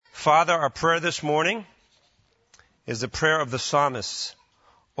Father, our prayer this morning is the prayer of the psalmist.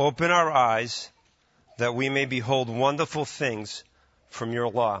 Open our eyes that we may behold wonderful things from your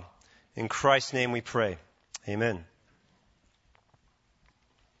law. In Christ's name we pray. Amen.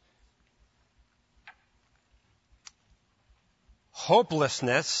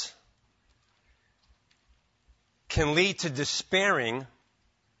 Hopelessness can lead to despairing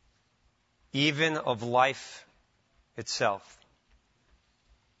even of life itself.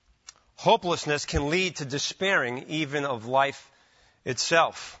 Hopelessness can lead to despairing even of life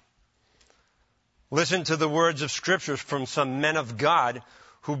itself. Listen to the words of Scripture from some men of God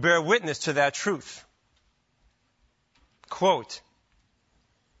who bear witness to that truth. Quote,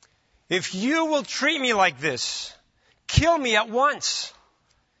 "If you will treat me like this, kill me at once,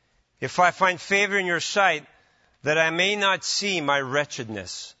 if I find favor in your sight, that I may not see my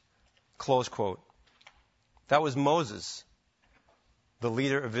wretchedness." Close quote. That was Moses, the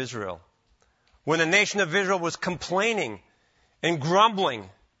leader of Israel. When the nation of Israel was complaining and grumbling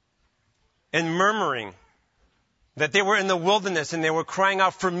and murmuring that they were in the wilderness and they were crying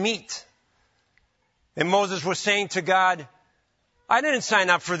out for meat. And Moses was saying to God, I didn't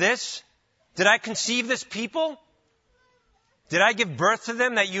sign up for this. Did I conceive this people? Did I give birth to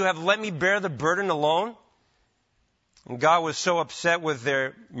them that you have let me bear the burden alone? And God was so upset with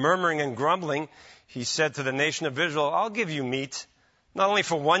their murmuring and grumbling, he said to the nation of Israel, I'll give you meat, not only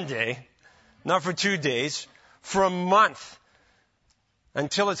for one day, not for 2 days, for a month,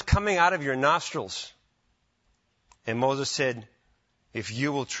 until it's coming out of your nostrils. And Moses said, if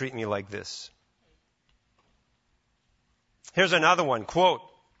you will treat me like this. Here's another one, quote,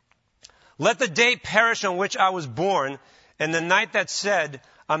 "Let the day perish on which I was born, and the night that said,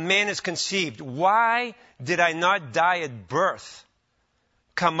 a man is conceived. Why did I not die at birth,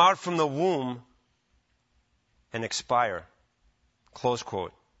 come out from the womb, and expire?" Close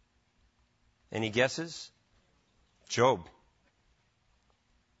quote. Any guesses? Job.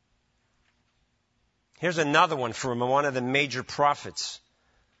 Here's another one from one of the major prophets.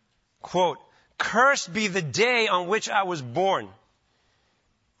 Quote, "Cursed be the day on which I was born."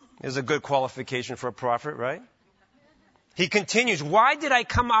 Is a good qualification for a prophet, right? He continues, "Why did I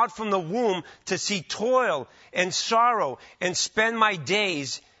come out from the womb to see toil and sorrow and spend my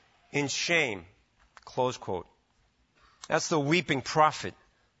days in shame?" Close quote. That's the weeping prophet,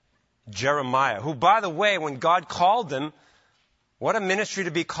 Jeremiah, who, by the way, when God called him, what a ministry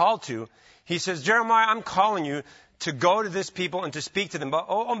to be called to, he says, Jeremiah, I'm calling you to go to this people and to speak to them.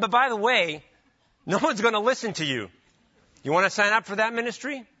 But by the way, no one's going to listen to you. You want to sign up for that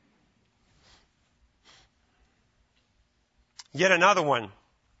ministry? Yet another one.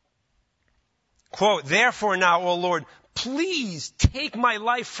 Quote, "Therefore now, O Lord, please take my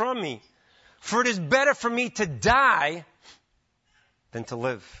life from me, for it is better for me to die than to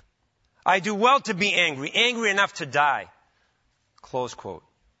live. I do well to be angry, angry enough to die." Close quote.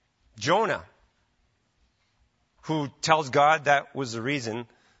 Jonah, who tells God that was the reason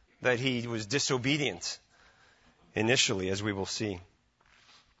that he was disobedient initially, as we will see.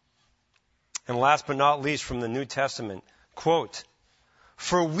 And last but not least, from the New Testament, quote,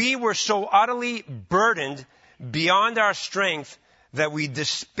 "For we were so utterly burdened beyond our strength that we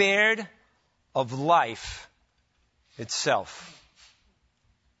despaired of life itself."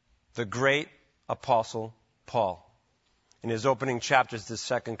 The great apostle Paul, in his opening chapters to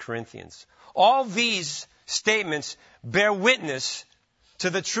 2 Corinthians. All these statements bear witness to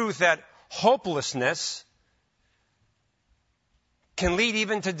the truth that hopelessness can lead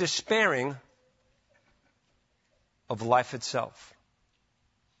even to despairing of life itself.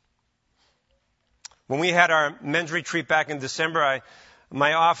 When we had our men's retreat back in December,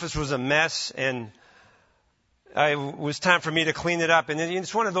 my office was a mess, and it was time for me to clean it up. And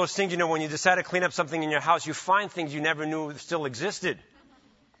it's one of those things, when you decide to clean up something in your house, you find things you never knew still existed.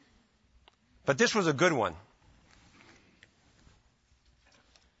 But this was a good one.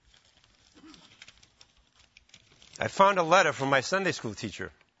 I found a letter from my Sunday school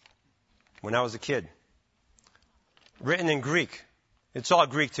teacher when I was a kid, written in Greek. It's all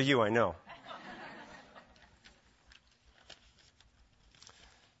Greek to you, I know.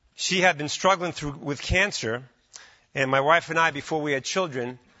 She had been struggling with cancer, and my wife and I, before we had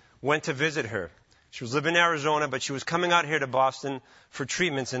children, went to visit her. She was living in Arizona, but she was coming out here to Boston for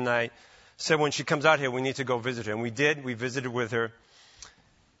treatments, and I said when she comes out here, we need to go visit her. And we did. We visited with her.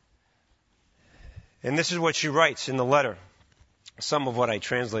 And this is what she writes in the letter, some of what I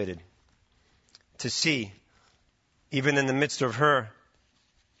translated, to see, even in the midst of her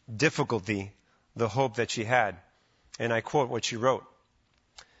difficulty, the hope that she had. And I quote what she wrote.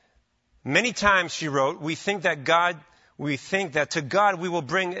 "Many times," she wrote, "we think that God we think that to God we will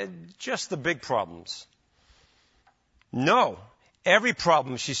bring just the big problems. No. Every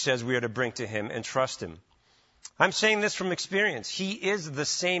problem, she says, we are to bring to him and trust him. I'm saying this from experience. He is the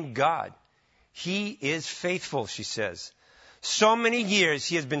same God. He is faithful, she says. So many years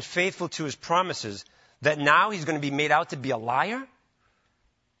he has been faithful to his promises that now he's going to be made out to be a liar?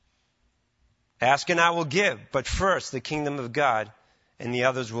 Ask and I will give, but first the kingdom of God and the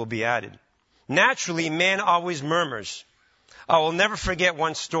others will be added. Naturally, man always murmurs. I will never forget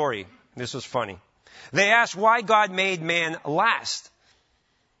one story. This was funny. They asked why God made man last.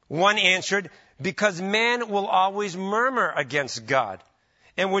 One answered, because man will always murmur against God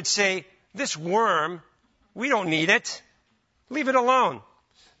and would say, this worm, we don't need it. Leave it alone.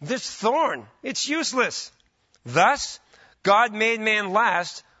 This thorn, it's useless. Thus, God made man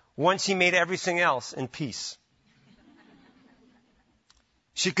last once he made everything else in peace.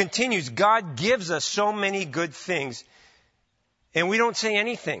 She continues, God gives us so many good things, and we don't say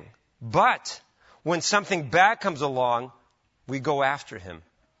anything. But when something bad comes along, we go after him.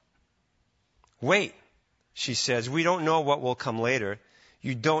 Wait, she says, we don't know what will come later.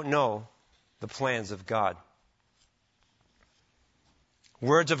 You don't know the plans of God.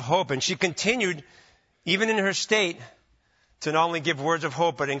 Words of hope. And she continued, even in her state, to not only give words of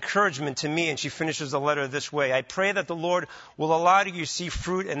hope, but encouragement to me. And she finishes the letter this way. I pray that the Lord will allow you to see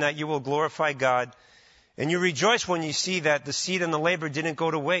fruit and that you will glorify God. And you rejoice when you see that the seed and the labor didn't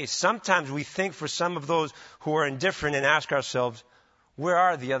go to waste. Sometimes we think for some of those who are indifferent and ask ourselves, where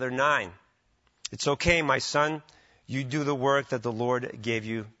are the other 9? It's okay, my son. You do the work that the Lord gave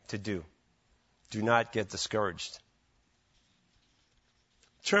you to do. Do not get discouraged.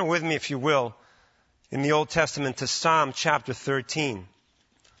 Turn with me, if you will, in the Old Testament to Psalm chapter 13.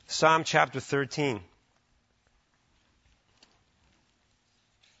 Psalm chapter 13.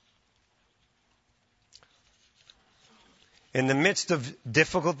 In the midst of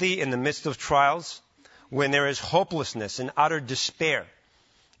difficulty, in the midst of trials, when there is hopelessness and utter despair,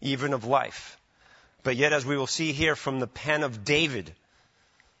 even of life. But yet, as we will see here from the pen of David,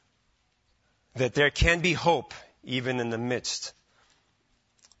 that there can be hope even in the midst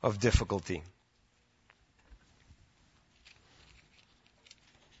of difficulty.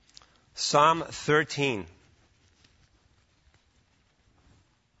 Psalm 13.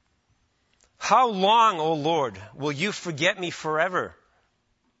 How long, O Lord, will you forget me forever?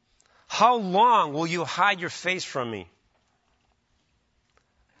 How long will you hide your face from me?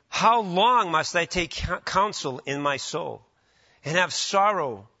 How long must I take counsel in my soul and have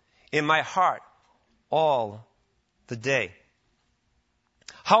sorrow in my heart all the day?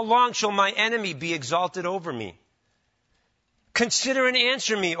 How long shall my enemy be exalted over me? Consider and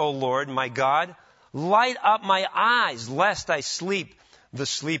answer me, O Lord, my God. Light up my eyes, lest I sleep the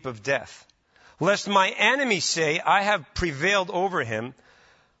sleep of death. Lest my enemies say, I have prevailed over him.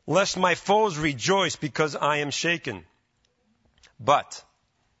 Lest my foes rejoice because I am shaken. But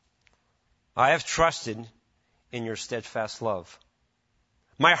I have trusted in your steadfast love.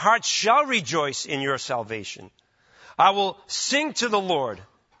 My heart shall rejoice in your salvation. I will sing to the Lord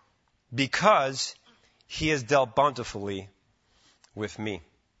because he has dealt bountifully with me.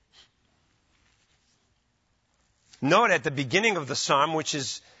 Note at the beginning of the psalm, which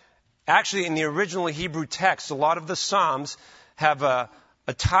is actually in the original Hebrew text, a lot of the psalms have a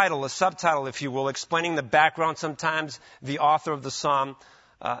title, a subtitle, if you will, explaining the background, sometimes the author of the psalm.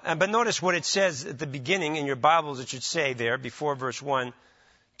 But notice what it says at the beginning in your Bibles. It should say there, before verse 1,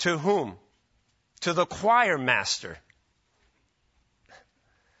 to whom? To the choir master.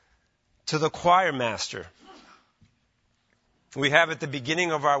 To the choir master. We have at the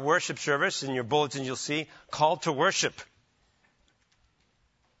beginning of our worship service, in your bulletin you'll see, call to worship.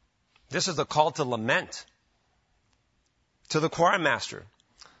 This is the call to lament. To the choir master.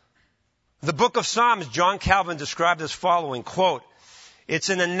 The book of Psalms, John Calvin described as following, quote, it's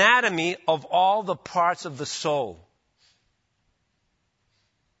an anatomy of all the parts of the soul.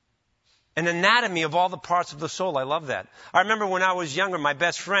 An anatomy of all the parts of the soul. I love that. I remember when I was younger, my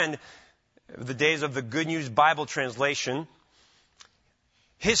best friend, the days of the Good News Bible translation,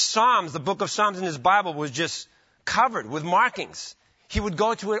 his Psalms, the book of Psalms in his Bible was just covered with markings. He would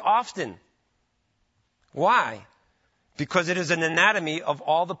go to it often. Why? Because it is an anatomy of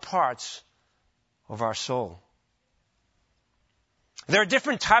all the parts of our soul. There are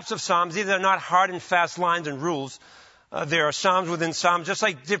different types of Psalms. These are not hard and fast lines and rules. There are Psalms within Psalms, just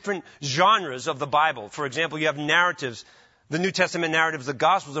like different genres of the Bible. For example, you have narratives, the New Testament narratives, the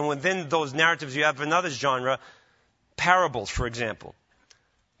Gospels, and within those narratives you have another genre, parables, for example.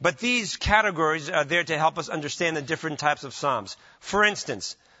 But these categories are there to help us understand the different types of Psalms. For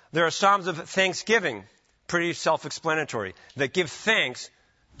instance, there are Psalms of thanksgiving, pretty self-explanatory, that give thanks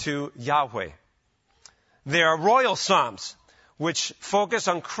to Yahweh. There are royal psalms, which focus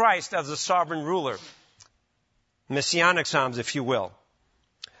on Christ as the sovereign ruler. Messianic psalms, if you will.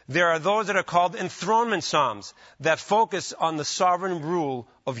 There are those that are called enthronement psalms that focus on the sovereign rule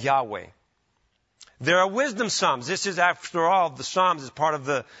of Yahweh. There are wisdom psalms. This is, after all, the psalms is part of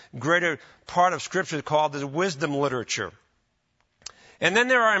the greater part of Scripture called the wisdom literature. And then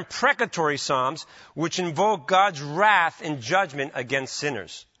there are imprecatory psalms, which invoke God's wrath and judgment against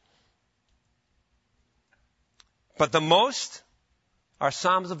sinners. But the most are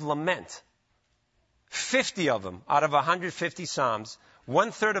psalms of lament. 50 of them out of 150 psalms,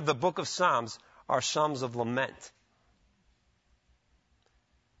 1/3 of the book of Psalms are psalms of lament.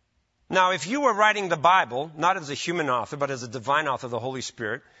 Now, if you were writing the Bible, not as a human author, but as a divine author, the Holy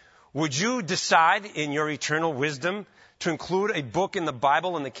Spirit, would you decide in your eternal wisdom to include a book in the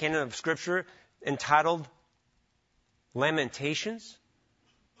Bible in the canon of Scripture entitled Lamentations?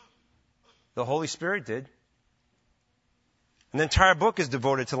 The Holy Spirit did. An entire book is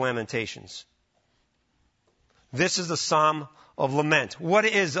devoted to Lamentations. This is the Psalm of Lament. What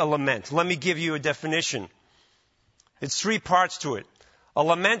is a lament? Let me give you a definition. It's 3 parts to it. A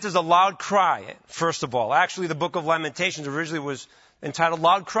lament is a loud cry, first of all. Actually, the book of Lamentations originally was entitled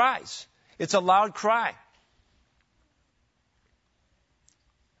Loud Cries. It's a loud cry.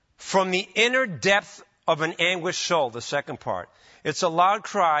 From the inner depth of an anguished soul, the second part. It's a loud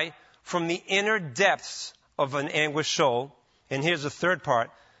cry from the inner depths of an anguished soul. And here's the third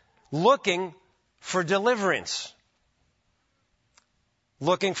part. Looking for deliverance.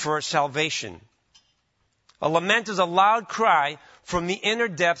 Looking for salvation. A lament is a loud cry from the inner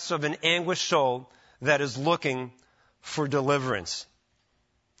depths of an anguished soul that is looking for deliverance.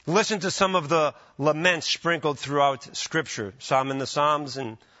 Listen to some of the laments sprinkled throughout Scripture. Some in the Psalms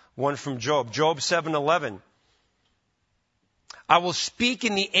and one from Job. Job 7:11. I will speak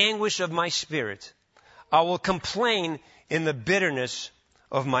in the anguish of my spirit. I will complain in the bitterness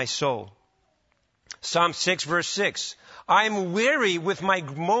of my soul. Psalm 6 verse 6. I am weary with my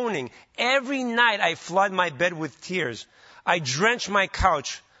moaning. Every night I flood my bed with tears. I drench my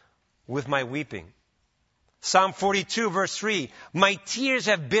couch with my weeping. Psalm 42 verse 3. My tears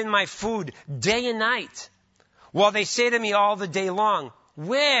have been my food day and night, while they say to me all the day long,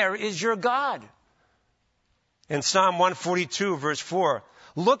 where is your God? In Psalm 142 verse 4.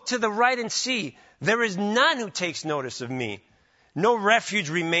 Look to the right and see. There is none who takes notice of me. No refuge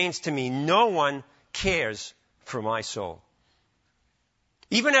remains to me. No one cares for my soul.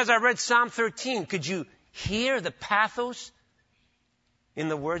 Even as I read Psalm 13, could you hear the pathos in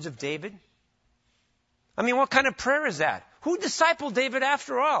the words of David? I mean, what kind of prayer is that? Who discipled David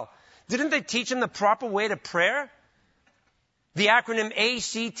after all? Didn't they teach him the proper way to prayer? The acronym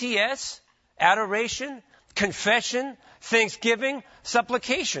ACTS, adoration, confession, thanksgiving,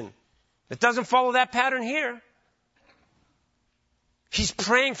 supplication. It doesn't follow that pattern here. He's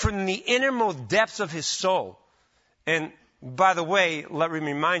praying from the innermost depths of his soul. And by the way, let me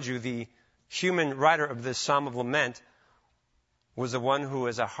remind you, the human writer of this Psalm of Lament was the one who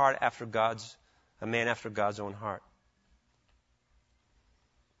is a man after God's own heart.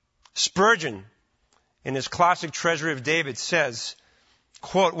 Spurgeon, in his classic Treasury of David, says,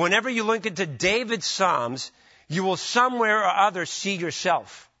 quote, whenever you look into David's Psalms, you will somewhere or other see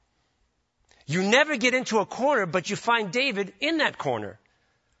yourself. You never get into a corner, but you find David in that corner.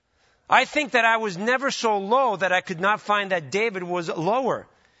 I think that I was never so low that I could not find that David was lower.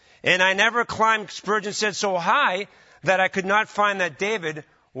 And I never climbed, Spurgeon said, so high that I could not find that David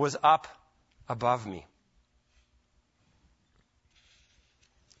was up above me.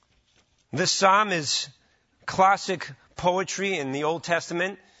 This psalm is classic poetry in the Old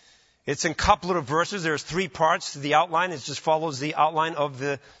Testament. It's in couplet of verses. There's 3 parts to the outline. It just follows the outline of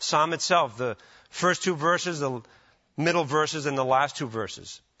the psalm itself. The first 2 verses, the middle verses, and the last 2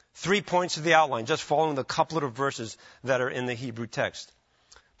 verses. 3 points of the outline, just following the couplet of verses that are in the Hebrew text.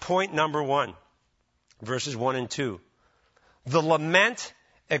 Point number 1, verses 1 and 2. The lament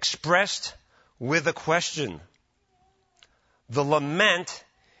expressed with a question. The lament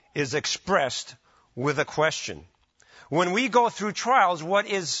is expressed with a question. When we go through trials, what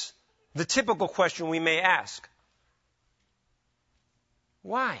is the typical question we may ask?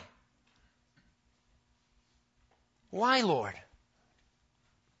 Why? Why, Lord?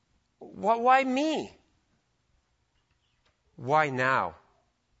 Why me? Why now?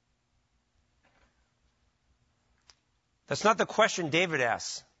 That's not the question David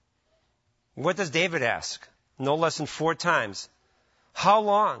asks. What does David ask? No less than 4 times. How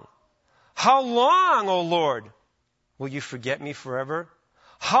long? How long, O Lord, will you forget me forever?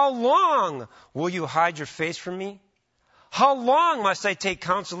 How long will you hide your face from me? How long must I take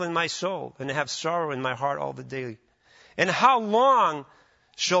counsel in my soul and have sorrow in my heart all the day? And how long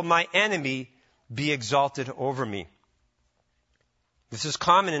shall my enemy be exalted over me? This is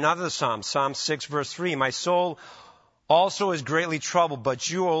common in other Psalms. Psalm 6 verse 3. My soul also is greatly troubled, but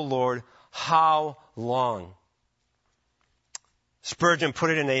you, O Lord, how long? Spurgeon put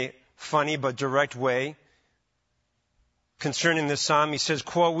it in a funny but direct way concerning this psalm. He says,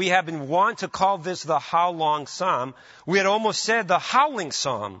 quote, we have been wont to call this the how long psalm. We had almost said the howling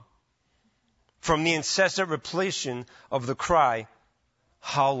psalm from the incessant repetition of the cry,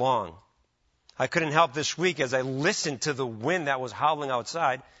 how long? I couldn't help this week as I listened to the wind that was howling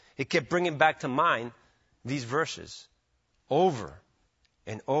outside. It kept bringing back to mind these verses over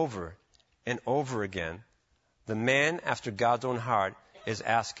and over and over again. The man after God's own heart is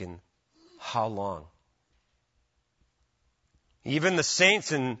asking, how long? Even the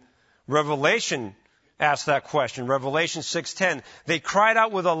saints in Revelation asked that question. Revelation 6:10. They cried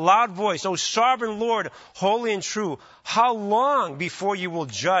out with a loud voice, O sovereign Lord, holy and true, how long before you will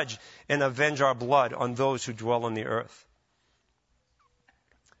judge and avenge our blood on those who dwell on the earth?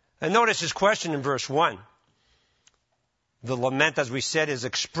 And notice his question in verse 1. The lament, as we said, is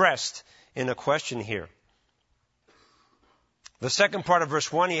expressed in a question here. The second part of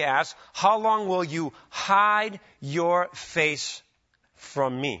verse 1, he asks, how long will you hide your face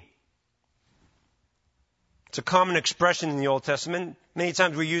from me? It's a common expression in the Old Testament. Many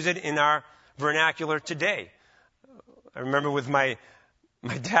times we use it in our vernacular today. I remember with my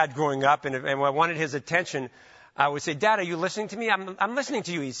dad growing up, and when I wanted his attention, I would say, Dad, are you listening to me? I'm listening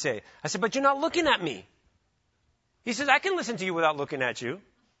to you, he'd say. I said, but you're not looking at me. He says, I can listen to you without looking at you.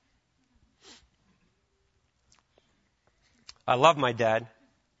 I love my dad.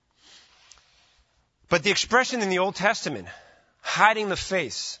 But the expression in the Old Testament, hiding the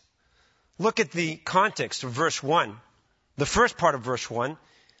face, look at the context of verse 1. The first part of verse 1.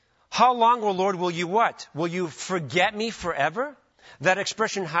 How long, O Lord, will you what? Will you forget me forever? That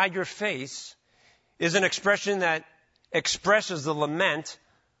expression, hide your face, is an expression that expresses the lament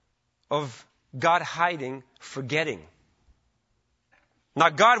of God hiding, forgetting. Now,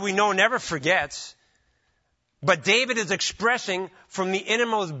 God, we know, never forgets. But David is expressing from the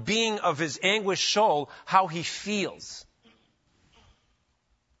innermost being of his anguished soul how he feels.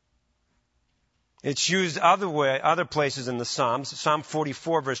 It's used other places in the Psalms. Psalm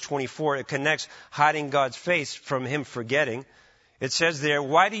 44 verse 24, it connects hiding God's face from him forgetting. It says there,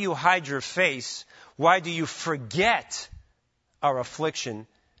 why do you hide your face? Why do you forget our affliction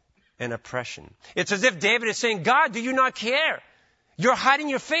and oppression? It's as if David is saying, God, do you not care? You're hiding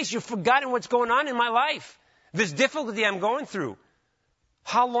your face. You've forgotten what's going on in my life. This difficulty I'm going through.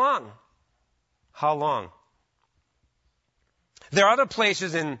 How long? How long? There are other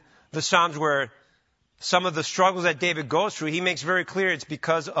places in the Psalms where some of the struggles that David goes through, he makes very clear it's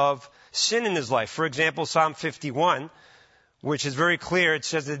because of sin in his life. For example, Psalm 51, which is very clear. It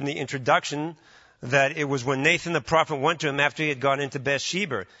says in the introduction that it was when Nathan the prophet went to him after he had gone into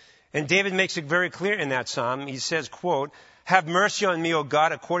Bathsheba. And David makes it very clear in that psalm. He says, quote, have mercy on me, O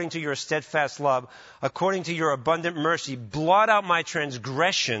God, according to your steadfast love, according to your abundant mercy. Blot out my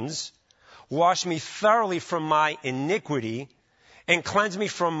transgressions, wash me thoroughly from my iniquity, and cleanse me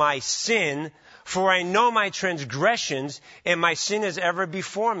from my sin. For I know my transgressions, and my sin is ever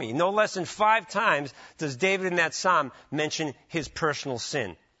before me. No less than 5 times does David in that psalm mention his personal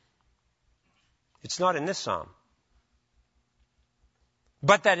sin. It's not in this psalm.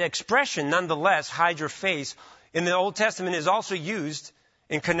 But that expression, nonetheless, hide your face, in the Old Testament is also used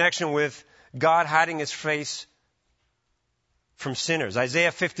in connection with God hiding his face from sinners.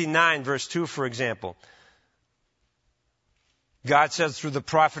 Isaiah 59 verse 2, for example. God says through the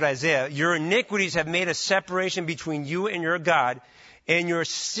prophet Isaiah, your iniquities have made a separation between you and your God, and your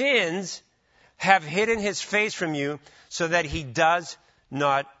sins have hidden his face from you so that he does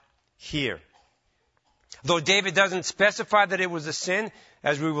not hear. Though David doesn't specify that it was a sin,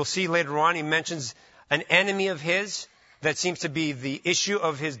 as we will see later on, he mentions an enemy of his that seems to be the issue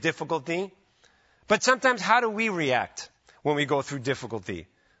of his difficulty. But sometimes how do we react when we go through difficulty?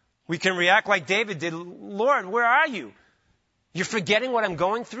 We can react like David did. Lord, where are you? You're forgetting what I'm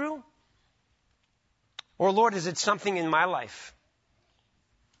going through? Or Lord, is it something in my life?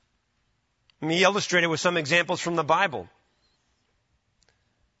 Let me illustrate it with some examples from the Bible.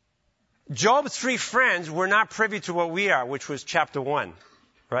 Job's 3 friends were not privy to what we are, which was chapter 1,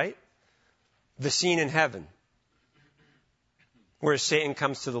 right? The scene in heaven, where Satan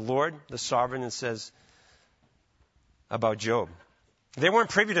comes to the Lord, the sovereign, and says about Job. They weren't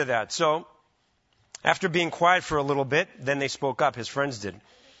privy to that. So After being quiet for a little bit, then they spoke up. His friends did.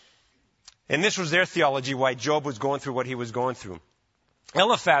 And this was their theology why Job was going through what he was going through.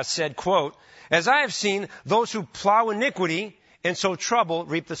 Eliphaz said, quote, "As I have seen, those who plow iniquity and sow trouble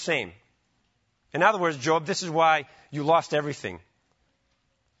reap the same." In other words, Job, this is why you lost everything.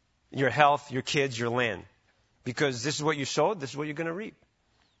 Your health, your kids, your land. Because this is what you sowed, this is what you're going to reap.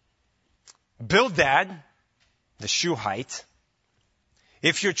 Bildad, the Shuhite,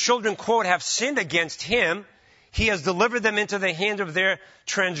 if your children, quote, have sinned against him, he has delivered them into the hand of their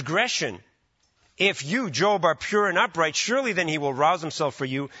transgression. If you, Job, are pure and upright, surely then he will rouse himself for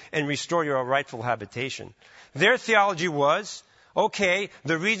you and restore your rightful habitation. Their theology was, okay,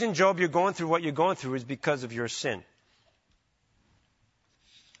 the reason, Job, you're going through what you're going through is because of your sin.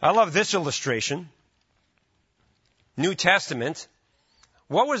 I love this illustration. New Testament.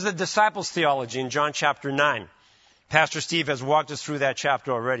 What was the disciples' theology in John chapter 9? Pastor Steve has walked us through that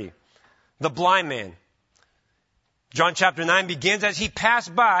chapter already. The blind man. John chapter 9 begins, as he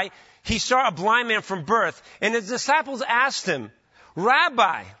passed by, he saw a blind man from birth, and his disciples asked him,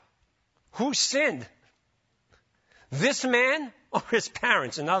 "Rabbi, who sinned? This man or his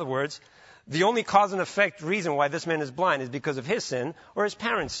parents?" In other words, the only cause and effect reason why this man is blind is because of his sin or his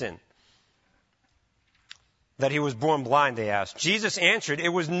parents' sin. That he was born blind, they asked. Jesus answered, it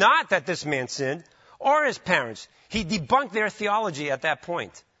was not that this man sinned or his parents. He debunked their theology at that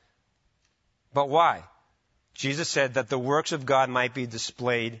point. But why? Jesus said that the works of God might be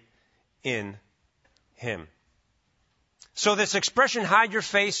displayed in him. So this expression, hide your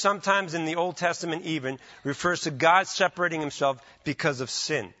face, sometimes in the Old Testament even, refers to God separating himself because of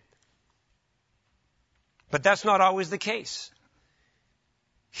sin. But that's not always the case.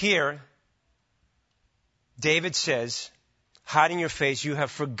 Here, David says, hiding your face, you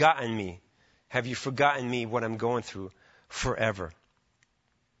have forgotten me. Have you forgotten me, what I'm going through forever?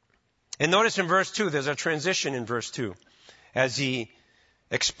 And notice in verse 2, there's a transition in verse 2, as he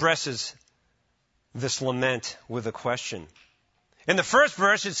expresses this lament with a question. In the first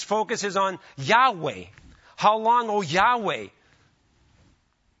verse, its focus is on Yahweh. How long, O Yahweh,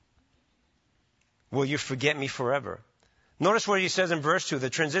 will you forget me forever? Notice what he says in verse 2. The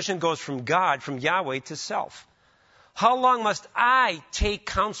transition goes from God, from Yahweh, to self. How long must I take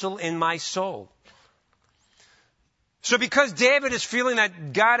counsel in my soul? So because David is feeling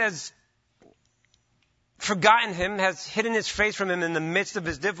that God has forgotten him, has hidden his face from him in the midst of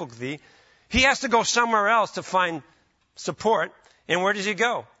his difficulty, he has to go somewhere else to find support. And where does he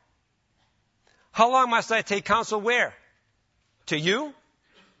go? How long must I take counsel where? To you?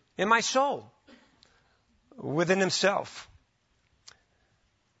 In my soul. Within himself.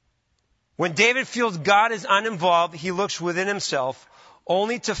 When David feels God is uninvolved, he looks within himself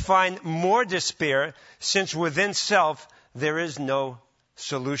only to find more despair, since within self there is no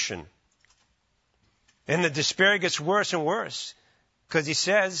solution. And the despair gets worse and worse, because he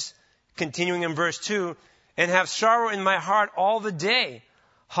says, continuing in verse 2, and have sorrow in my heart all the day.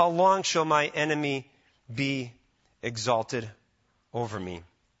 How long shall my enemy be exalted over me?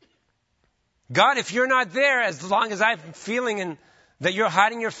 God, if you're not there, as long as I'm feeling that you're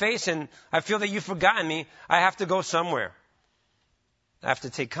hiding your face and I feel that you've forgotten me, I have to go somewhere. I have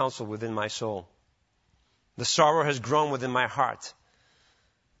to take counsel within my soul. The sorrow has grown within my heart.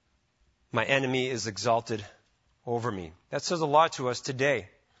 My enemy is exalted over me. That says a lot to us today.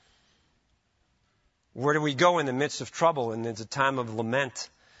 Where do we go in the midst of trouble and it's a time of lament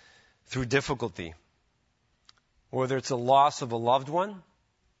through difficulty? Whether it's a loss of a loved one,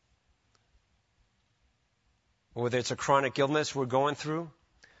 whether it's a chronic illness we're going through,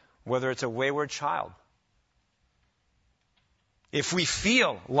 whether it's a wayward child. If we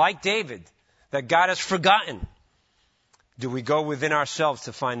feel, like David, that God has forgotten, do we go within ourselves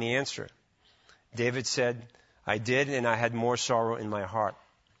to find the answer? David said, I did, and I had more sorrow in my heart.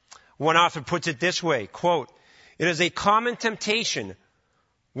 One author puts it this way, quote, it is a common temptation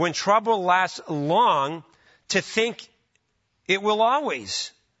when trouble lasts long to think it will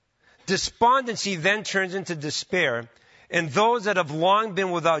always. Despondency then turns into despair, and those that have long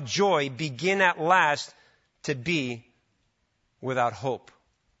been without joy begin at last to be without hope.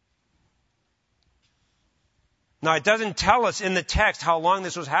 Now, it doesn't tell us in the text how long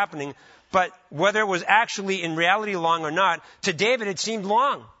this was happening, but whether it was actually in reality long or not, to David it seemed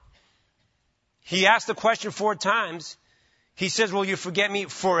long. He asked the question 4 times. He says, will you forget me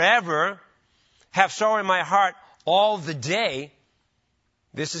forever? Have sorrow in my heart all the day?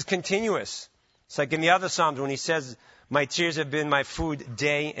 This is continuous. It's like in the other Psalms when he says, my tears have been my food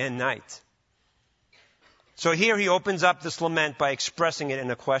day and night. So here he opens up this lament by expressing it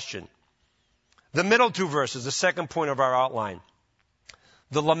in a question. The middle 2 verses, the second point of our outline.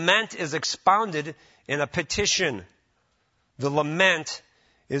 The lament is expounded in a petition. The lament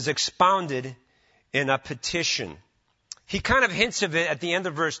is expounded in a petition. He kind of hints of it at the end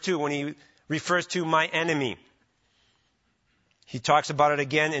of verse 2 when he refers to my enemy. He talks about it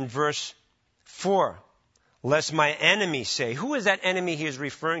again in verse 4. Lest my enemy say. Who is that enemy he is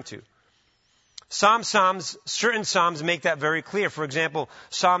referring to? Certain Psalms make that very clear. For example,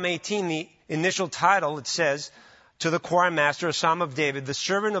 Psalm 18, the initial title, it says, to the choir master, a psalm of David, the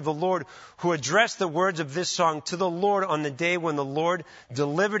servant of the Lord, who addressed the words of this song to the Lord on the day when the Lord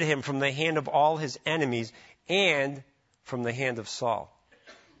delivered him from the hand of all his enemies and from the hand of Saul.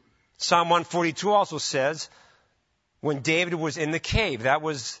 Psalm 142 also says, when David was in the cave, that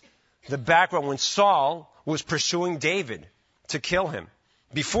was the background when Saul was pursuing David to kill him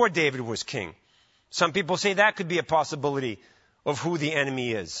before David was king. Some people say that could be a possibility of who the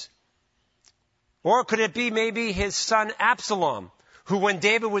enemy is. Or could it be maybe his son Absalom, who when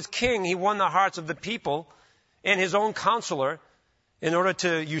David was king, he won the hearts of the people and his own counselor in order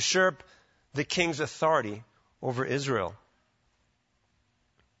to usurp the king's authority over Israel.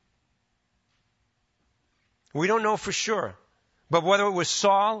 We don't know for sure. But whether it was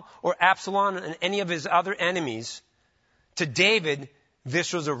Saul or Absalom and any of his other enemies, to David,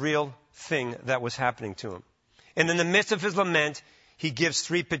 this was a real thing that was happening to him. And in the midst of his lament, he gives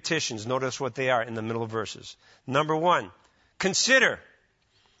 3 petitions. Notice what they are in the middle of verses. Number 1, consider.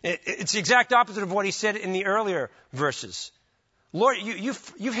 It's the exact opposite of what he said in the earlier verses. Lord,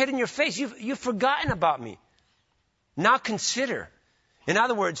 you've hidden your face. You've forgotten about me. Now consider. In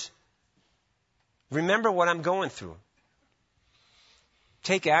other words, remember what I'm going through.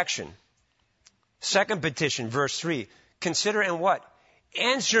 Take action. Second petition, verse 3. Consider and what?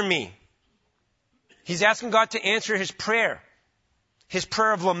 Answer me. He's asking God to answer his prayer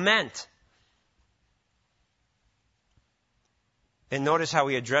of lament. And notice how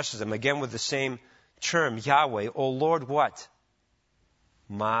he addresses him, again with the same term, Yahweh. O Lord, what?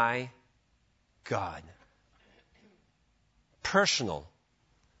 My God. Personal.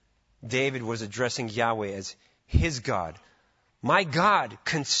 David was addressing Yahweh as his God. My God,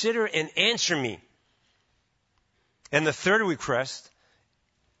 consider and answer me. And the third request,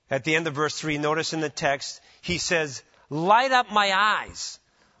 at the end of verse 3, notice in the text, he says, light up my eyes.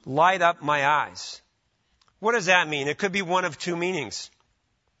 Light up my eyes. What does that mean? It could be one of 2 meanings.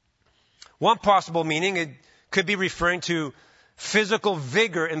 One possible meaning, it could be referring to physical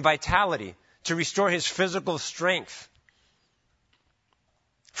vigor and vitality, to restore his physical strength.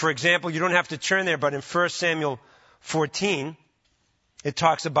 For example, you don't have to turn there, but in 1 Samuel 14, it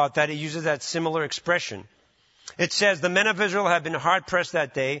talks about that. It uses that similar expression. It says, the men of Israel had been hard pressed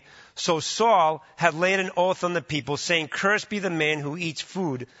that day, so Saul had laid an oath on the people, saying, cursed be the man who eats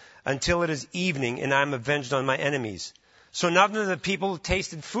food until it is evening, and I am avenged on my enemies. So none of the people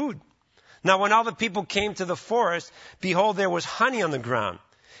tasted food. Now when all the people came to the forest, behold, there was honey on the ground.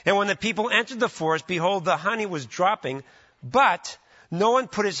 And when the people entered the forest, behold, the honey was dropping, but no one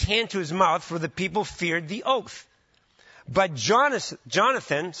put his hand to his mouth, for the people feared the oath. But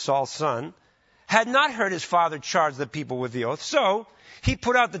Jonathan, Saul's son, had not heard his father charge the people with the oath. So he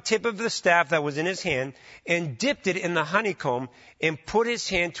put out the tip of the staff that was in his hand and dipped it in the honeycomb and put his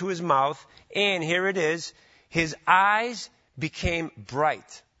hand to his mouth. And here it is, his eyes became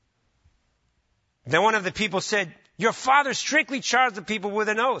bright. Then one of the people said, your father strictly charged the people with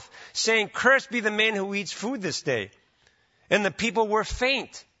an oath, saying, cursed be the man who eats food this day. And the people were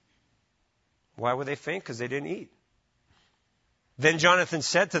faint. Why were they faint? Because they didn't eat. Then Jonathan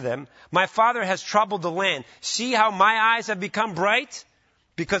said to them, my father has troubled the land. See how my eyes have become bright?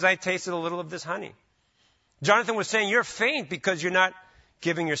 Because I tasted a little of this honey. Jonathan was saying, you're faint because you're not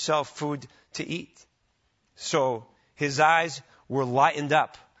giving yourself food to eat. So his eyes were lightened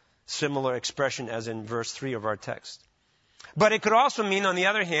up. Similar expression as in verse 3 of our text. But it could also mean, on the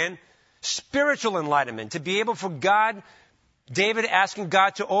other hand, spiritual enlightenment. To be able for God, David asking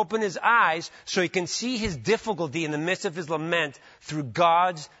God to open his eyes so he can see his difficulty in the midst of his lament through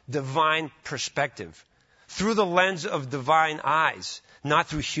God's divine perspective. Through the lens of divine eyes, not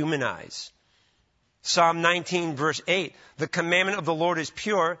through human eyes. Psalm 19 verse 8, the commandment of the Lord is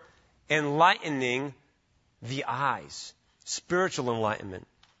pure, enlightening the eyes. Spiritual enlightenment.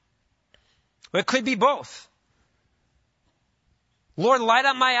 But it could be both. Lord, light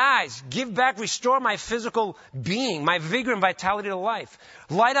up my eyes. Give back, restore my physical being, my vigor and vitality to life.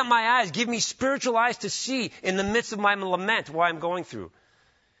 Light up my eyes. Give me spiritual eyes to see in the midst of my lament what I'm going through.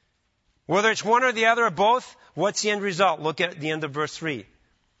 Whether it's one or the other or both, what's the end result? Look at the end of verse 3.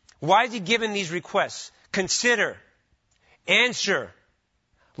 Why is he giving these requests? Consider, answer,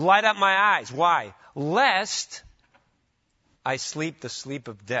 light up my eyes. Why? Lest I sleep the sleep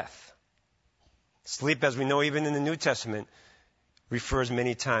of death. Sleep, as we know even in the New Testament, refers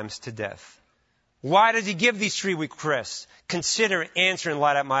many times to death. Why does he give these three requests? Consider, answer, and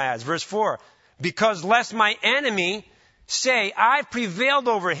light up my eyes. Verse 4, because lest my enemy say, I've prevailed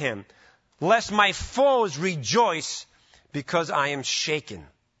over him, lest my foes rejoice because I am shaken.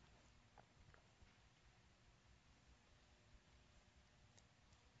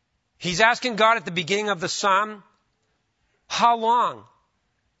 He's asking God at the beginning of the psalm, how long?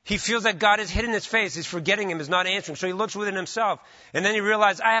 He feels that God has hidden his face. He's forgetting him. He's not answering. So he looks within himself. And then he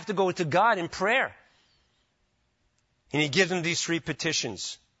realizes, I have to go to God in prayer. And he gives him these three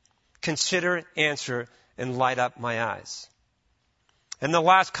petitions. Consider, answer, and light up my eyes. And the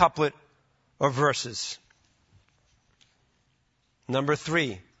last couplet of verses. Number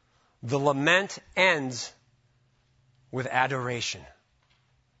 3. The lament ends with adoration.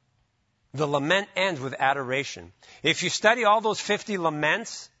 The lament ends with adoration. If you study all those 50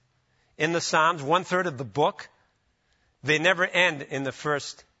 laments in the Psalms, 1/3 of the book, they never end in the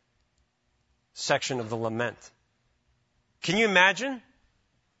first section of the lament. Can you imagine?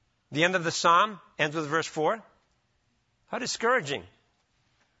 The end of the Psalm ends with verse 4. How discouraging.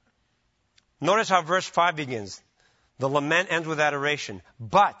 Notice how verse 5 begins. The lament ends with adoration.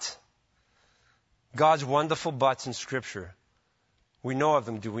 But, God's wonderful buts in Scripture. We know of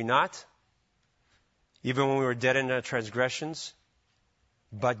them, do we not? Even when we were dead in our transgressions.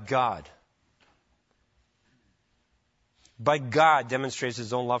 But God. But God demonstrates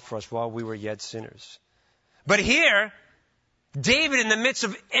his own love for us while we were yet sinners. But here, David, in the midst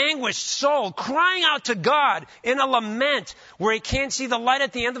of anguished soul, crying out to God in a lament where he can't see the light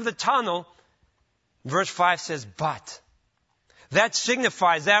at the end of the tunnel, verse 5 says, but. That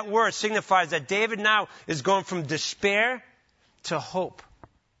word signifies that David now is going from despair to hope.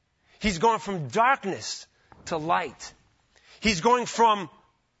 He's going from darkness to light. He's going from,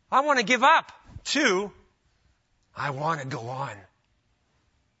 I want to give up, to, I want to go on.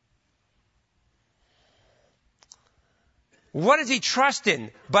 What does he trust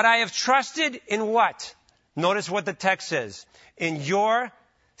in? But I have trusted in what? Notice what the text says. In your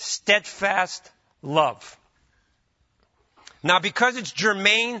steadfast love. Now, because it's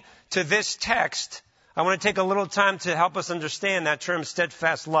germane to this text, I want to take a little time to help us understand that term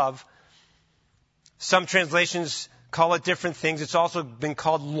steadfast love. Some translations call it different things. It's also been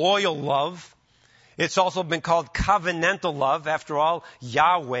called loyal love. It's also been called covenantal love. After all,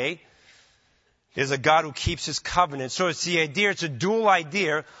 Yahweh is a God who keeps his covenant. So it's a dual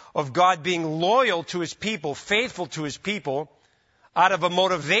idea of God being loyal to his people, faithful to his people, out of a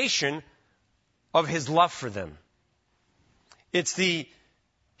motivation of his love for them. It's the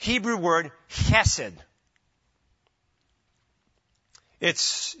Hebrew word chesed.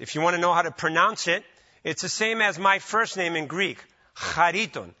 It's, if you want to know how to pronounce it, it's the same as my first name in Greek,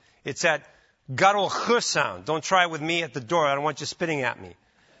 chariton. It's that guttural ch sound. Don't try it with me at the door. I don't want you spitting at me.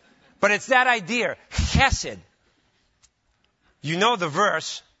 But it's that idea, chesed. You know the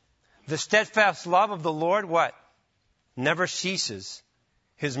verse, the steadfast love of the Lord, what? Never ceases.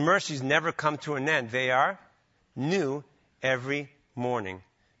 His mercies never come to an end. They are new every morning.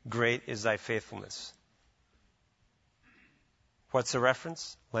 Great is thy faithfulness. What's the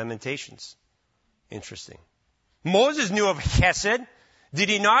reference? Lamentations. Interesting. Moses knew of chesed. Did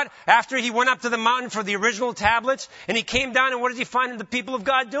he not? After he went up to the mountain for the original tablets, and he came down, and what does he find the people of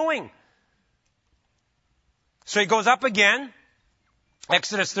God doing? So he goes up again,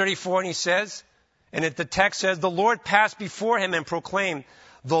 Exodus 34, and he says, and the text says, the Lord passed before him and proclaimed,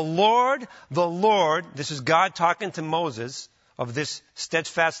 the Lord, this is God talking to Moses of this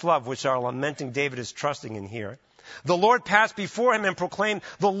steadfast love, which our lamenting David is trusting in here. The Lord passed before him and proclaimed,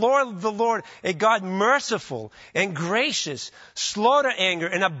 the Lord, a God merciful and gracious, slow to anger,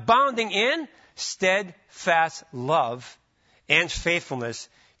 and abounding in steadfast love and faithfulness,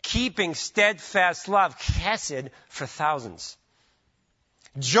 keeping steadfast love, chesed, for thousands.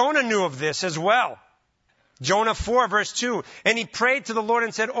 Jonah knew of this as well. Jonah 4, verse 2, and he prayed to the Lord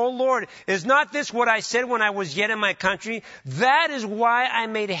and said, O Lord, is not this what I said when I was yet in my country? That is why I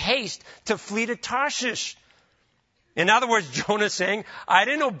made haste to flee to Tarshish. In other words, Jonah is saying, I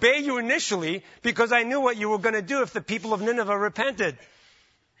didn't obey you initially because I knew what you were going to do if the people of Nineveh repented.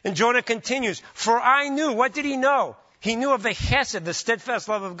 And Jonah continues, for I knew, what did he know? He knew of the chesed, the steadfast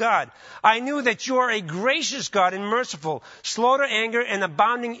love of God. I knew that you are a gracious God and merciful, slow to anger and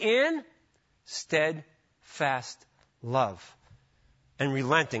abounding in steadfast love and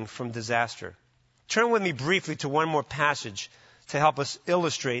relenting from disaster. Turn with me briefly to one more passage to help us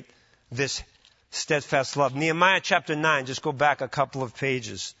illustrate this steadfast love. Nehemiah chapter 9, just go back a couple of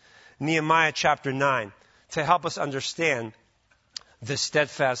pages. Nehemiah chapter 9, to help us understand this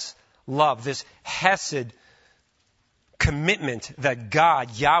steadfast love, this hesed commitment that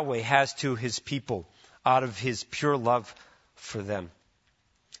God, Yahweh, has to his people out of his pure love for them.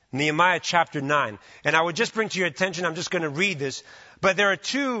 Nehemiah chapter 9. And I would just bring to your attention, I'm just going to read this, but there are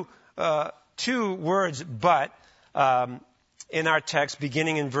two words, but, in our text,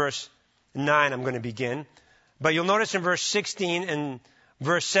 beginning in verse 9, I'm going to begin. But you'll notice in verse 16 and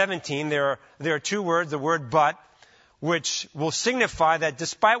verse 17, there are two words, the word but, which will signify that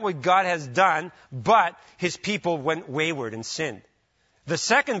despite what God has done, but his people went wayward and sinned. The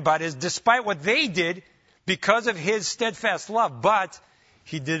second but is despite what they did because of his steadfast love, but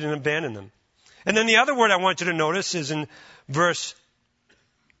he didn't abandon them. And then the other word I want you to notice is in verse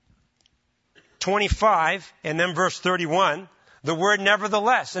 25 and then verse 31, the word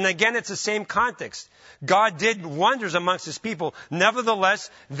nevertheless. And again, it's the same context. God did wonders amongst his people.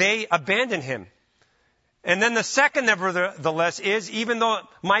 Nevertheless, they abandoned him. And then the second nevertheless is, even though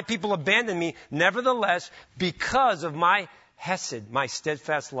my people abandoned me, nevertheless, because of my hesed, my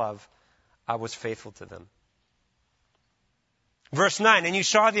steadfast love, I was faithful to them. Verse 9, and you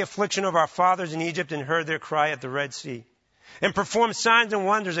saw the affliction of our fathers in Egypt and heard their cry at the Red Sea, and performed signs and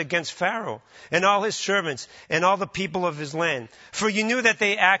wonders against Pharaoh and all his servants and all the people of his land. For you knew that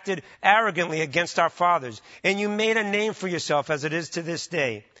they acted arrogantly against our fathers, and you made a name for yourself as it is to this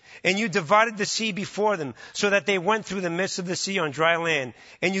day. And you divided the sea before them, so that they went through the midst of the sea on dry land.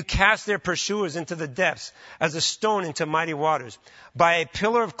 And you cast their pursuers into the depths, as a stone into mighty waters. By a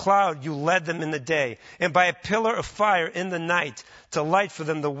pillar of cloud you led them in the day, and by a pillar of fire in the night, to light for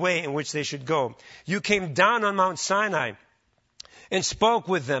them the way in which they should go. You came down on Mount Sinai, and spoke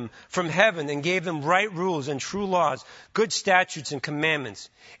with them from heaven, and gave them right rules and true laws, good statutes and commandments.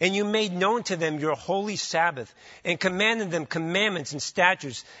 And you made known to them your holy Sabbath, and commanded them commandments and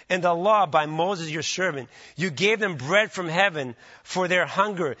statutes, and the law by Moses your servant. You gave them bread from heaven for their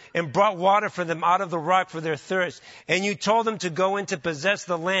hunger, and brought water for them out of the rock for their thirst. And you told them to go in to possess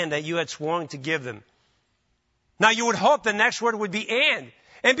the land that you had sworn to give them. Now you would hope the next word would be and.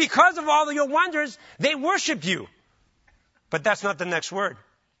 And because of all of your wonders, they worshiped you. But that's not the next word.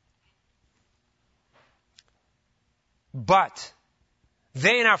 But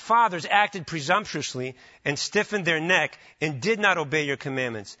they and our fathers acted presumptuously and stiffened their neck and did not obey your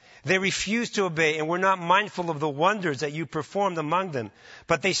commandments. They refused to obey and were not mindful of the wonders that you performed among them.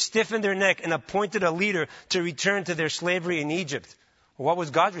 But they stiffened their neck and appointed a leader to return to their slavery in Egypt. What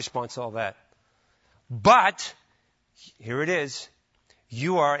was God's response to all that? But, here it is,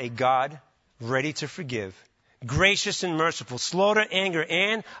 you are a God ready to forgive, gracious and merciful, slow to anger,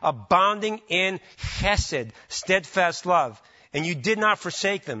 and abounding in hesed, steadfast love. And you did not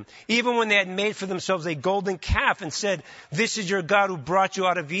forsake them, even when they had made for themselves a golden calf and said, this is your God who brought you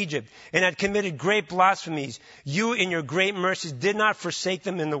out of Egypt, and had committed great blasphemies. You in your great mercies did not forsake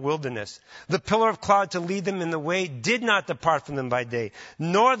them in the wilderness. The pillar of cloud to lead them in the way did not depart from them by day,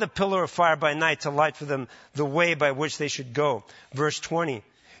 nor the pillar of fire by night to light for them the way by which they should go. Verse 20.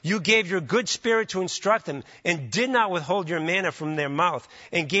 You gave your good spirit to instruct them, and did not withhold your manna from their mouth,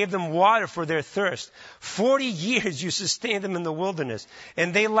 and gave them water for their thirst. 40 years you sustained them in the wilderness,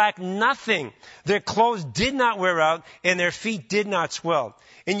 and they lacked nothing. Their clothes did not wear out, and their feet did not swell.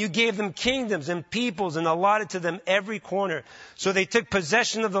 And you gave them kingdoms and peoples, and allotted to them every corner. So they took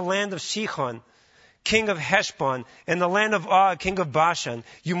possession of the land of Sihon, king of Heshbon, and the land of Og, king of Bashan.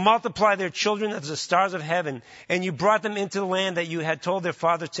 You multiplied their children as the stars of heaven, and you brought them into the land that you had told their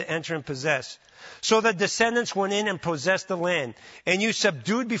fathers to enter and possess. So the descendants went in and possessed the land, and you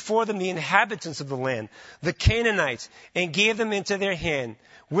subdued before them the inhabitants of the land, the Canaanites, and gave them into their hand,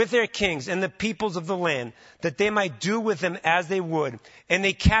 with their kings and the peoples of the land, that they might do with them as they would. And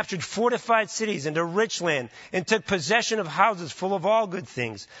they captured fortified cities and a rich land, and took possession of houses full of all good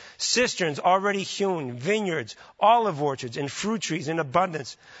things, cisterns already hewn, vineyards, olive orchards, and fruit trees in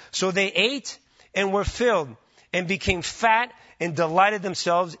abundance. So they ate and were filled, and became fat, and delighted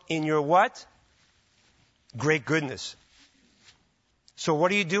themselves in your what? Great goodness. So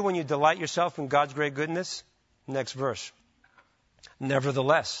what do you do when you delight yourself in God's great goodness? Next verse.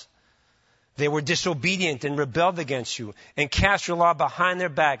 Nevertheless, they were disobedient and rebelled against you, and cast your law behind their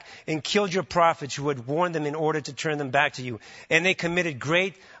back, and killed your prophets who had warned them in order to turn them back to you. And they committed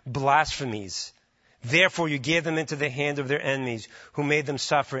great blasphemies. Therefore you gave them into the hand of their enemies, who made them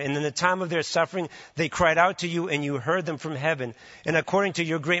suffer. And in the time of their suffering they cried out to you, and you heard them from heaven. And according to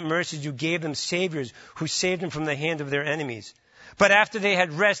your great mercies you gave them saviors, who saved them from the hand of their enemies. But after they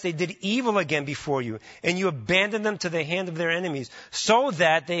had rest, they did evil again before you, and you abandoned them to the hand of their enemies, so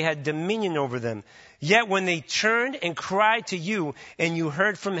that they had dominion over them. Yet when they turned and cried to you, and you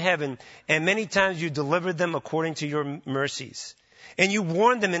heard from heaven, and many times you delivered them according to your mercies. And you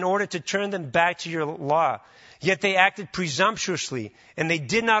warned them in order to turn them back to your law. Yet they acted presumptuously, and they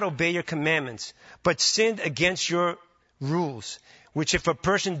did not obey your commandments, but sinned against your rules, which if a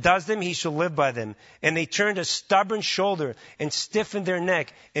person does them, he shall live by them. And they turned a stubborn shoulder and stiffened their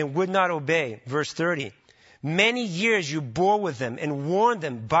neck and would not obey. Verse 30. Many years you bore with them and warned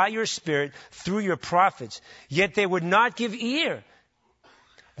them by your Spirit through your prophets, yet they would not give ear.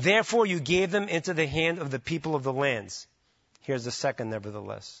 Therefore you gave them into the hand of the people of the lands. Here's the second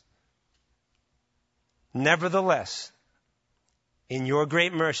nevertheless. Nevertheless, in your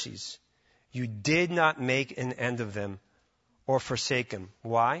great mercies, you did not make an end of them or forsake them.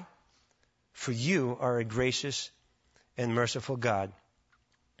 Why? For you are a gracious and merciful God.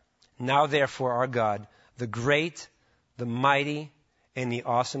 Now therefore, our God, the great, the mighty, and the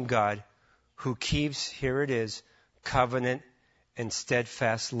awesome God, who keeps, here it is, covenant and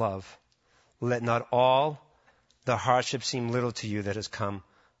steadfast love, let not all the hardship seem little to you that has come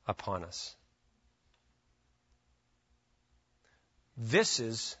upon us. This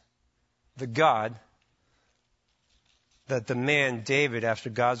is the God that the man, David,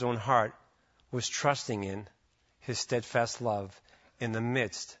 after God's own heart, was trusting in, his steadfast love, in the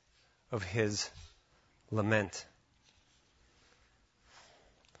midst of his lament.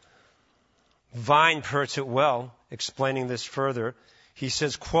 Vine puts it well, explaining this further. He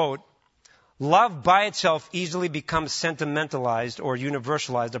says, quote, love by itself easily becomes sentimentalized or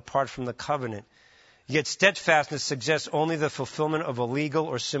universalized apart from the covenant. Yet steadfastness suggests only the fulfillment of a legal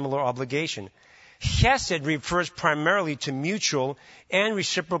or similar obligation. Chesed refers primarily to mutual and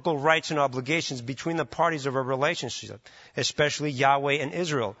reciprocal rights and obligations between the parties of a relationship, especially Yahweh and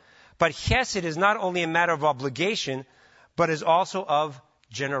Israel. But Chesed is not only a matter of obligation, but is also of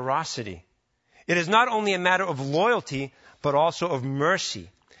generosity. It is not only a matter of loyalty, but also of mercy.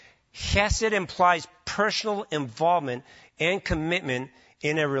 Chesed implies personal involvement and commitment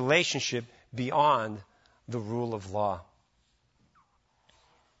in a relationship beyond the rule of law.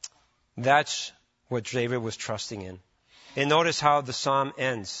 That's what David was trusting in. And notice how the psalm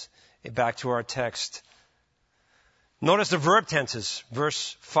ends. Back to our text. Notice the verb tenses.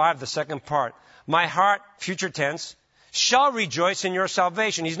 Verse 5, the second part. My heart, future tense, shall rejoice in your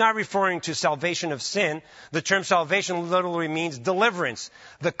salvation. He's not referring to salvation of sin. The term salvation literally means deliverance.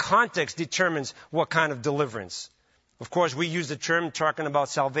 The context determines what kind of deliverance. Of course, we use the term talking about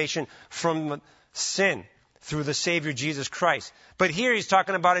salvation from sin through the Savior Jesus Christ. But here he's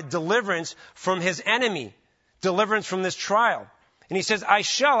talking about a deliverance from his enemy, deliverance from this trial. And he says,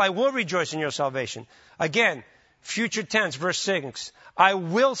 I will rejoice in your salvation. Again, future tense, verse 6, I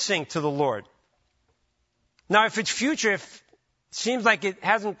will sing to the Lord. Now, if it's future, if it seems like it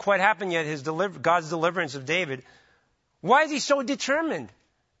hasn't quite happened yet, God's deliverance of David, why is he so determined?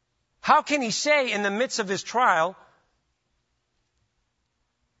 How can he say in the midst of his trial,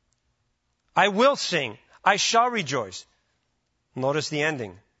 I will sing, I shall rejoice? Notice the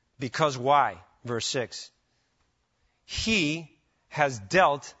ending. Because why? Verse 6. He has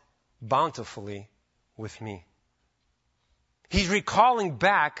dealt bountifully with me. He's recalling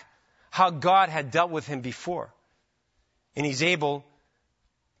back how God had dealt with him before. And he's able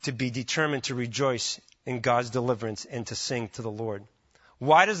to be determined to rejoice in God's deliverance and to sing to the Lord.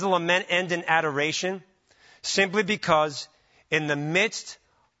 Why does the lament end in adoration? Simply because in the midst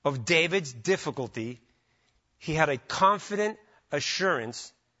of David's difficulty, he had a confident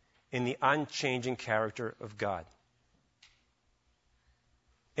assurance in the unchanging character of God.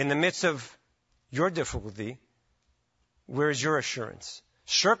 In the midst of your difficulty, where is your assurance?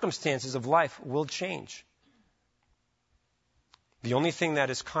 Circumstances of life will change. The only thing that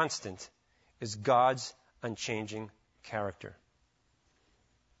is constant is God's unchanging character.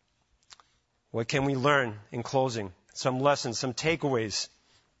 What can we learn in closing? Some lessons, some takeaways.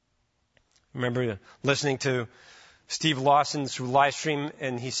 Remember listening to Steve Lawson through live stream,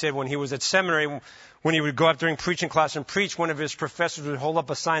 and he said when he was at seminary, when he would go up during preaching class and preach, one of his professors would hold up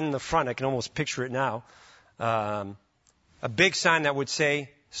a sign in the front. I can almost picture it now. A big sign that would say,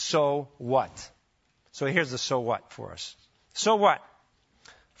 so what? So here's the so what for us. So what?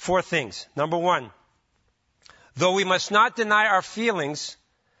 4 things. Number 1, though we must not deny our feelings,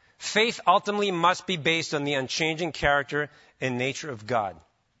 faith ultimately must be based on the unchanging character and nature of God,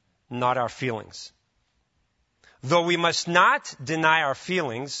 not our feelings. Though we must not deny our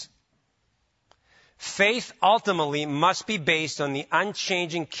feelings, faith ultimately must be based on the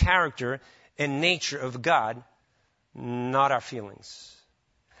unchanging character and nature of God, not our feelings.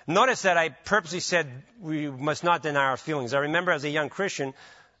 Notice that I purposely said we must not deny our feelings. I remember as a young Christian,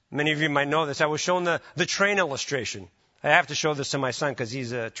 many of you might know this, I was shown the train illustration. I have to show this to my son because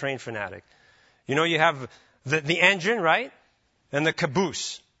he's a train fanatic. You know, you have the engine, right? and the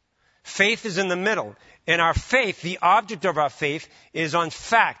caboose. Faith is in the middle. And our faith, the object of our faith, is on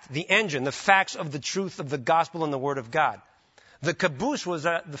fact, the engine, the facts of the truth of the gospel and the word of God. The caboose was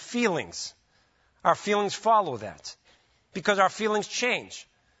the feelings. Our feelings follow that because our feelings change.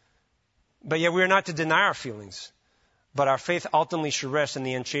 But yet we are not to deny our feelings. But our faith ultimately should rest in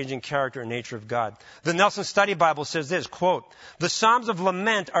the unchanging character and nature of God. The Nelson Study Bible says this, quote, "The Psalms of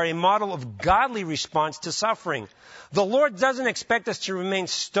Lament are a model of godly response to suffering. The Lord doesn't expect us to remain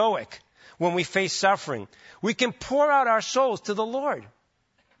stoic when we face suffering. We can pour out our souls to the Lord.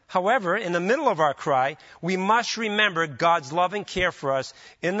 However, in the middle of our cry, we must remember God's loving care for us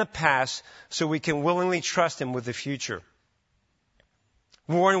in the past so we can willingly trust Him with the future."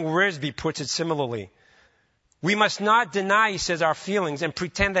 Warren Wiersbe puts it similarly. "We must not deny," he says, "our feelings and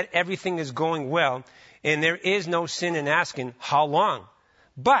pretend that everything is going well, and there is no sin in asking, how long?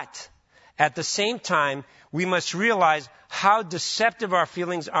 But at the same time, we must realize how deceptive our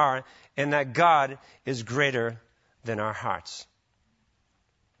feelings are and that God is greater than our hearts."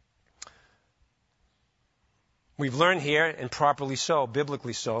 We've learned here, and properly so,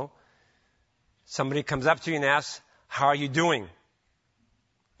 biblically so, somebody comes up to you and asks, "How are you doing?"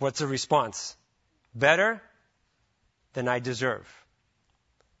 What's the response? Better than I deserve.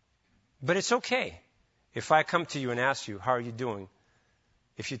 But it's okay if I come to you and ask you, "How are you doing?"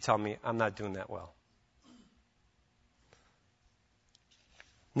 if you tell me I'm not doing that well.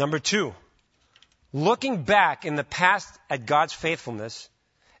 Number 2, looking back in the past at God's faithfulness,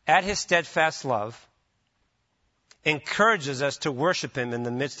 at His steadfast love, encourages us to worship Him in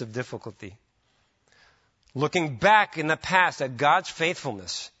the midst of difficulty. Looking back in the past at God's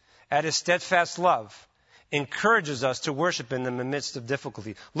faithfulness, at His steadfast love, encourages us to worship Him in the midst of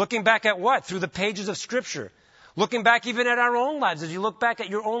difficulty. Looking back at what? Through the pages of Scripture. Looking back even at our own lives. As you look back at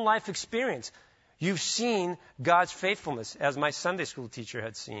your own life experience, you've seen God's faithfulness, as my Sunday school teacher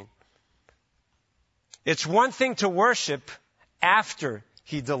had seen. It's one thing to worship after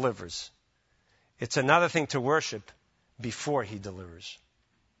He delivers. It's another thing to worship before He delivers.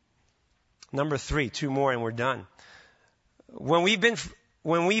 Number 3, 2 more and we're done. When we've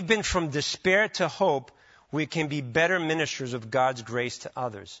been from despair to hope, we can be better ministers of God's grace to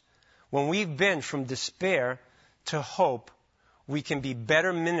others. When we've been from despair to hope, we can be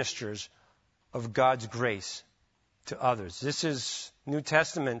better ministers of God's grace to others. This is New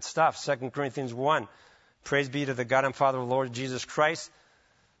Testament stuff, 2 Corinthians 1. Praise be to the God and Father of the Lord Jesus Christ,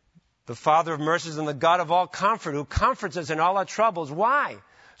 the Father of mercies and the God of all comfort, who comforts us in all our troubles. Why?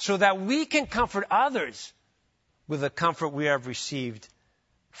 So that we can comfort others with the comfort we have received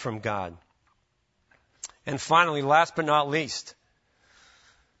from God. And finally, last but not least,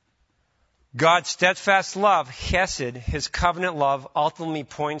 God's steadfast love, Chesed, His covenant love, ultimately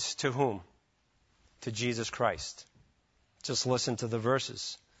points to whom? To Jesus Christ. Just listen to the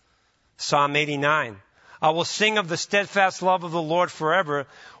verses. Psalm 89. I will sing of the steadfast love of the Lord forever.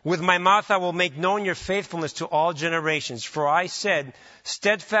 With my mouth I will make known your faithfulness to all generations. For I said,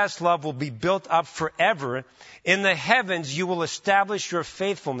 steadfast love will be built up forever. In the heavens you will establish your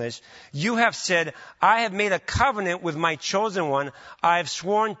faithfulness. You have said, I have made a covenant with my chosen one. I have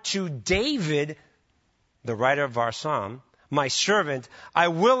sworn to David, the writer of our psalm, my servant, I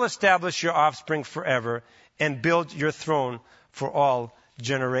will establish your offspring forever and build your throne for all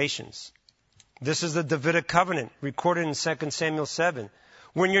generations. This is the Davidic covenant recorded in 2 Samuel 7.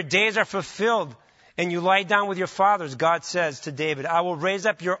 When your days are fulfilled and you lie down with your fathers, God says to David, I will raise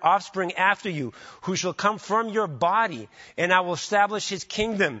up your offspring after you, who shall come from your body, and I will establish his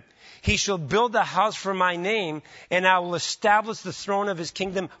kingdom. He shall build a house for my name, and I will establish the throne of his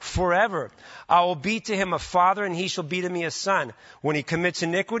kingdom forever. I will be to him a father, and he shall be to me a son. When he commits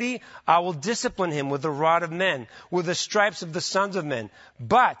iniquity, I will discipline him with the rod of men, with the stripes of the sons of men.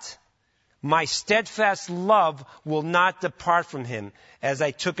 But my steadfast love will not depart from him, as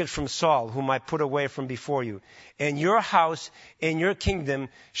I took it from Saul, whom I put away from before you. And your house and your kingdom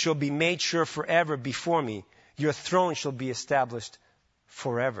shall be made sure forever before me. Your throne shall be established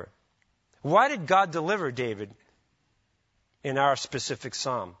forever. Why did God deliver David in our specific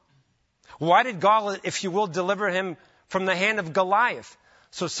psalm? Why did God, if you will, deliver him from the hand of Goliath?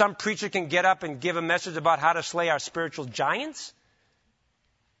 So some preacher can get up and give a message about how to slay our spiritual giants?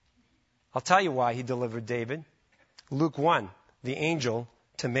 I'll tell you why he delivered David. Luke 1, the angel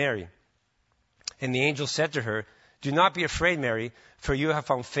to Mary. And the angel said to her, do not be afraid, Mary, for you have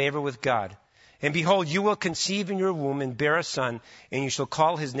found favor with God. And behold, you will conceive in your womb and bear a son, and you shall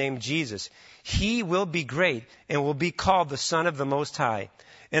call his name Jesus. He will be great and will be called the Son of the Most High.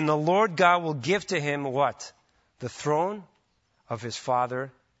 And the Lord God will give to him what? The throne of his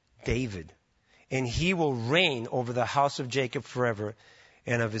father David. and he will reign over the house of Jacob forever,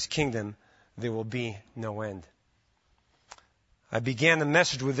 and of his kingdom there will be no end. I began the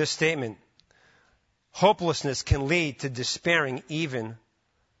message with this statement. Hopelessness can lead to despairing even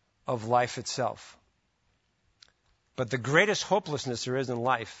of life itself. But the greatest hopelessness there is in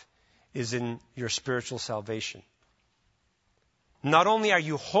life is in your spiritual salvation. Not only are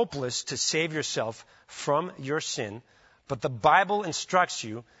you hopeless to save yourself from your sin, but the Bible instructs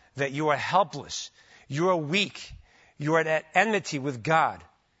you that you are helpless, you are weak, you are at enmity with God,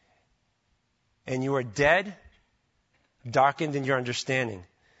 and you are dead, darkened in your understanding.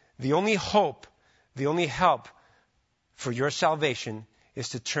 The only hope, the only help for your salvation is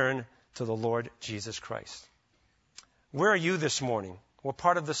to turn to the Lord Jesus Christ. Where are you this morning? What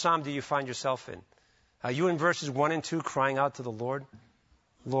part of the psalm do you find yourself in? Are you in verses 1 and 2 crying out to the Lord?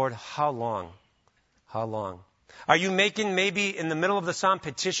 Lord, how long? How long? Are you making maybe in the middle of the psalm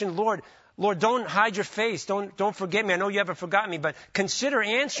petition? Lord, don't hide your face. Don't forget me. I know you haven't forgotten me, but consider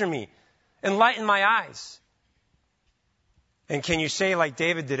answering me. Enlighten my eyes. And can you say like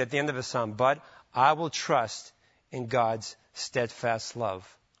David did at the end of the psalm, but I will trust in God's steadfast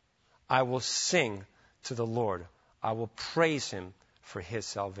love. I will sing to the Lord. I will praise him for his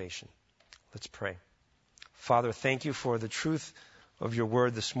salvation. Let's pray. Father, thank you for the truth of your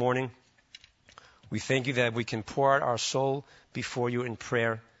word this morning. We thank you that we can pour out our soul before you in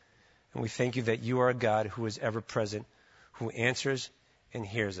prayer. And we thank you that you are a God who is ever present, who answers and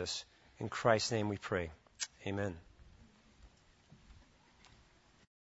hears us. In Christ's name we pray. Amen.